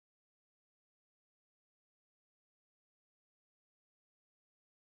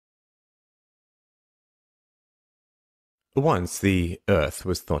Once the Earth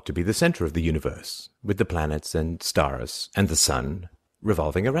was thought to be the center of the universe, with the planets and stars and the sun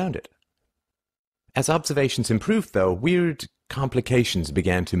revolving around it. As observations improved, though, weird complications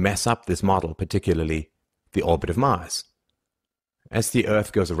began to mess up this model, particularly the orbit of Mars. As the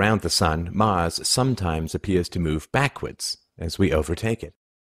Earth goes around the sun, Mars sometimes appears to move backwards as we overtake it.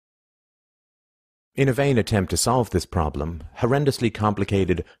 In a vain attempt to solve this problem, horrendously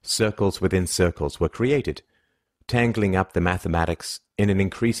complicated circles within circles were created, tangling up the mathematics in an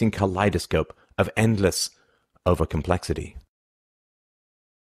increasing kaleidoscope of endless overcomplexity.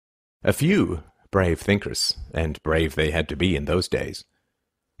 A few brave thinkers, and brave they had to be in those days,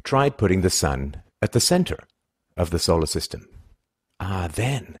 tried putting the sun at the center of the solar system.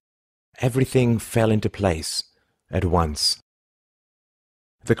 Then everything fell into place at once.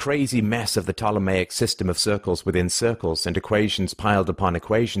 The crazy mess of the Ptolemaic system of circles within circles and equations piled upon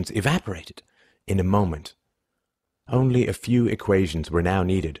equations evaporated in a moment. Only a few equations were now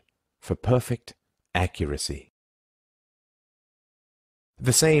needed for perfect accuracy.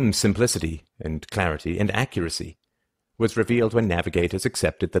 The same simplicity and clarity and accuracy was revealed when navigators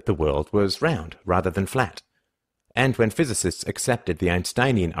accepted that the world was round rather than flat, and when physicists accepted the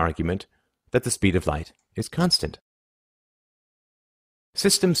Einsteinian argument that the speed of light is constant.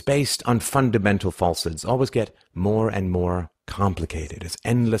 Systems based on fundamental falsehoods always get more and more complicated as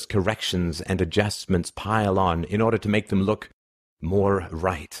endless corrections and adjustments pile on in order to make them look more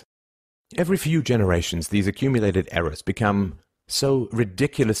right. Every few generations, these accumulated errors become so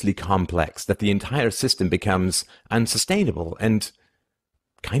ridiculously complex that the entire system becomes unsustainable and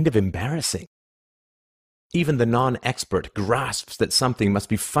kind of embarrassing. Even the non-expert grasps that something must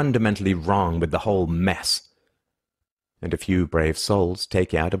be fundamentally wrong with the whole mess. And a few brave souls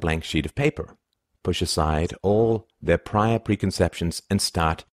take out a blank sheet of paper, push aside all their prior preconceptions, and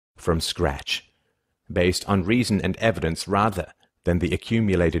start from scratch, based on reason and evidence rather than the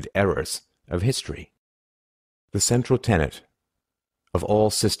accumulated errors of history. The central tenet of all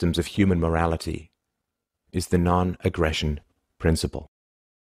systems of human morality is the non-aggression principle.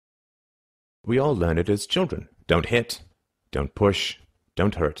 We all learn it as children. Don't hit, don't push,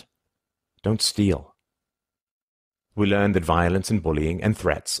 don't hurt, don't steal. We learn that violence and bullying and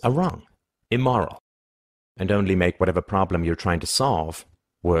threats are wrong, immoral, and only make whatever problem you're trying to solve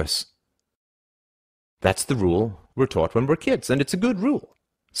worse. That's the rule we're taught when we're kids, and it's a good rule.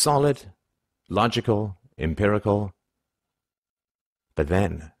 Solid, logical, empirical. But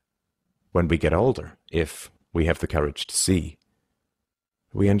then, when we get older, if we have the courage to see,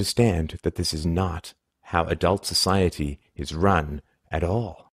 we understand that this is not how adult society is run at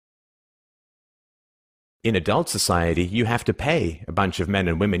all. In adult society, you have to pay a bunch of men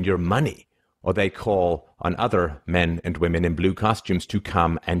and women your money, or they call on other men and women in blue costumes to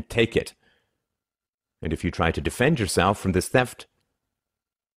come and take it. And if you try to defend yourself from this theft,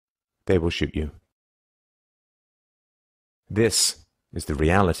 they will shoot you. This is the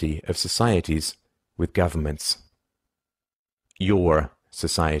reality of societies with governments. Your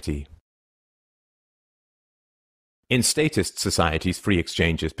society. In statist societies, free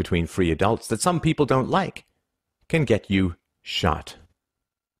exchanges between free adults that some people don't like can get you shot.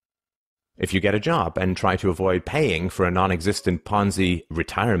 If you get a job and try to avoid paying for a non-existent Ponzi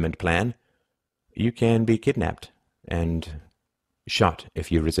retirement plan, you can be kidnapped and shot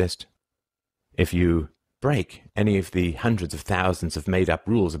if you resist. If you break any of the hundreds of thousands of made-up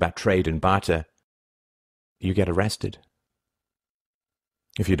rules about trade and barter, you get arrested.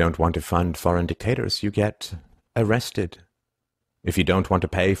 If you don't want to fund foreign dictators, you get arrested. If you don't want to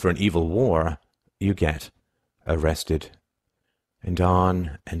pay for an evil war, you get arrested. And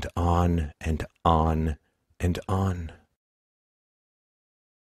on and on and on and on.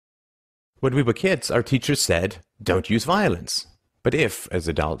 When we were kids, our teachers said, don't use violence. But if, as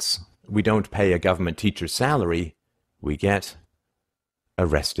adults, we don't pay a government teacher's salary, we get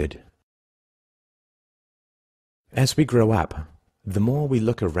arrested. As we grow up, the more we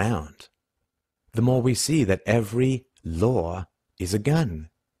look around, the more we see that every law is a gun.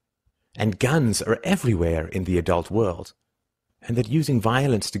 And guns are everywhere in the adult world. And that using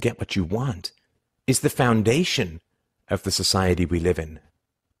violence to get what you want is the foundation of the society we live in.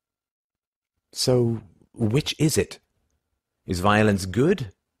 So, which is it? Is violence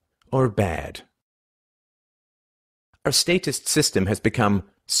good or bad? Our statist system has become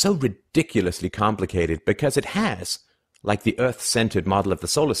so ridiculously complicated because it has, like the Earth-centered model of the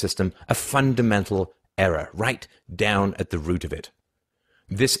solar system, a fundamental error right down at the root of it.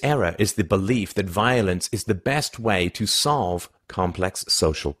 This error is the belief that violence is the best way to solve complex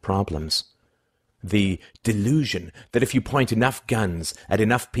social problems. The delusion that if you point enough guns at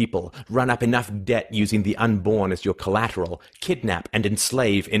enough people, run up enough debt using the unborn as your collateral, kidnap and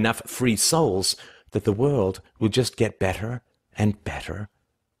enslave enough free souls, that the world will just get better and better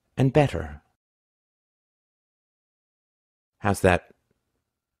and better. How's that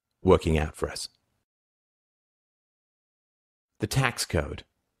working out for us? The tax code,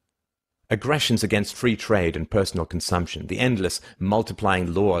 aggressions against free trade and personal consumption, the endless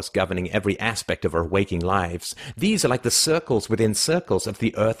multiplying laws governing every aspect of our waking lives, these are like the circles within circles of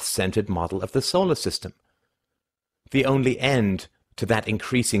the Earth-centered model of the solar system. The only end to that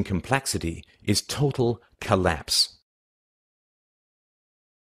increasing complexity is total collapse.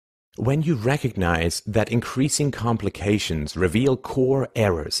 When you recognize that increasing complications reveal core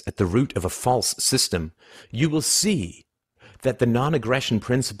errors at the root of a false system, you will see that the non-aggression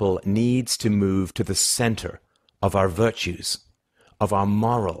principle needs to move to the center of our virtues, of our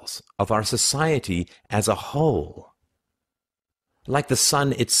morals, of our society as a whole. Like the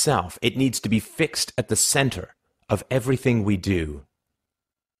sun itself, it needs to be fixed at the center of everything we do.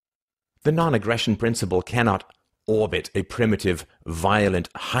 The non-aggression principle cannot orbit a primitive, violent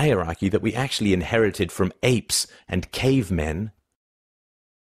hierarchy that we actually inherited from apes and cavemen.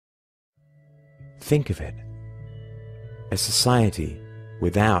 Think of it. A society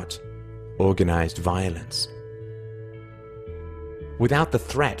without organized violence, without the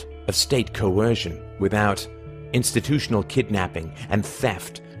threat of state coercion, without institutional kidnapping and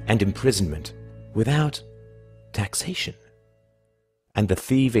theft and imprisonment, without taxation and the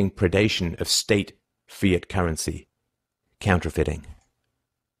thieving predation of state fiat currency, counterfeiting.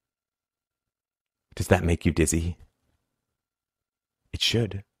 Does that make you dizzy? It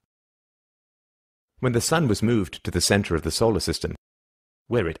should. When the sun was moved to the center of the solar system,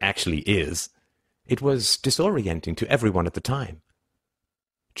 where it actually is, it was disorienting to everyone at the time.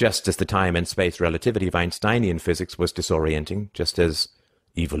 Just as the time and space relativity of Einsteinian physics was disorienting, just as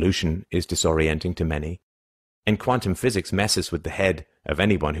evolution is disorienting to many, and quantum physics messes with the head of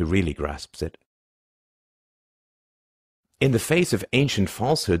anyone who really grasps it. In the face of ancient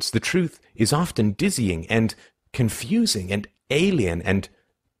falsehoods, the truth is often dizzying and confusing and alien and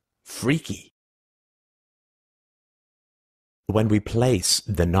freaky. When we place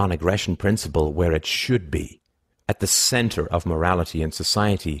the non-aggression principle where it should be, at the center of morality and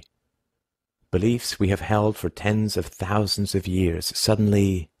society, beliefs we have held for tens of thousands of years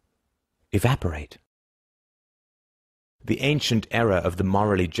suddenly evaporate. The ancient era of the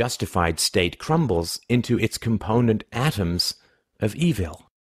morally justified state crumbles into its component atoms of evil.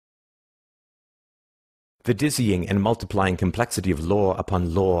 The dizzying and multiplying complexity of law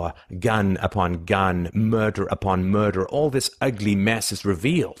upon law, gun upon gun, murder upon murder, all this ugly mess is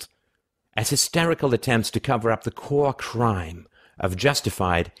revealed as hysterical attempts to cover up the core crime of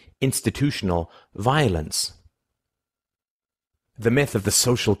justified institutional violence. The myth of the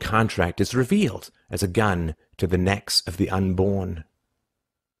social contract is revealed as a gun to the necks of the unborn.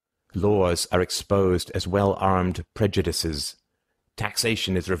 Laws are exposed as well-armed prejudices.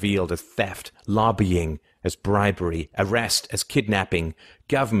 Taxation is revealed as theft, lobbying as bribery, arrest as kidnapping,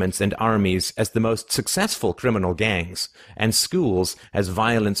 governments and armies as the most successful criminal gangs, and schools as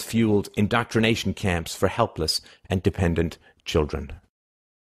violence-fueled indoctrination camps for helpless and dependent children.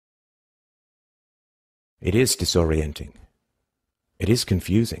 It is disorienting. It is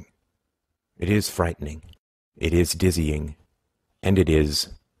confusing. It is frightening. It is dizzying. And it is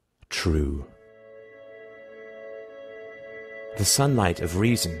true. The sunlight of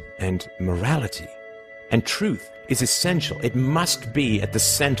reason and morality and truth is essential. It must be at the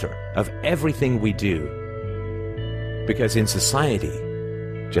center of everything we do. Because in society,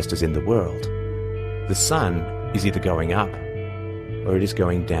 just as in the world, the sun is either going up or it is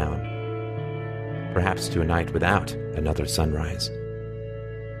going down, perhaps to a night without another sunrise.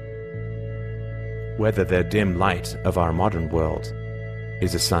 Whether the dim light of our modern world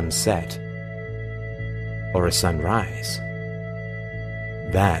is a sunset or a sunrise,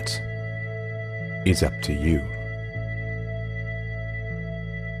 that is up to you.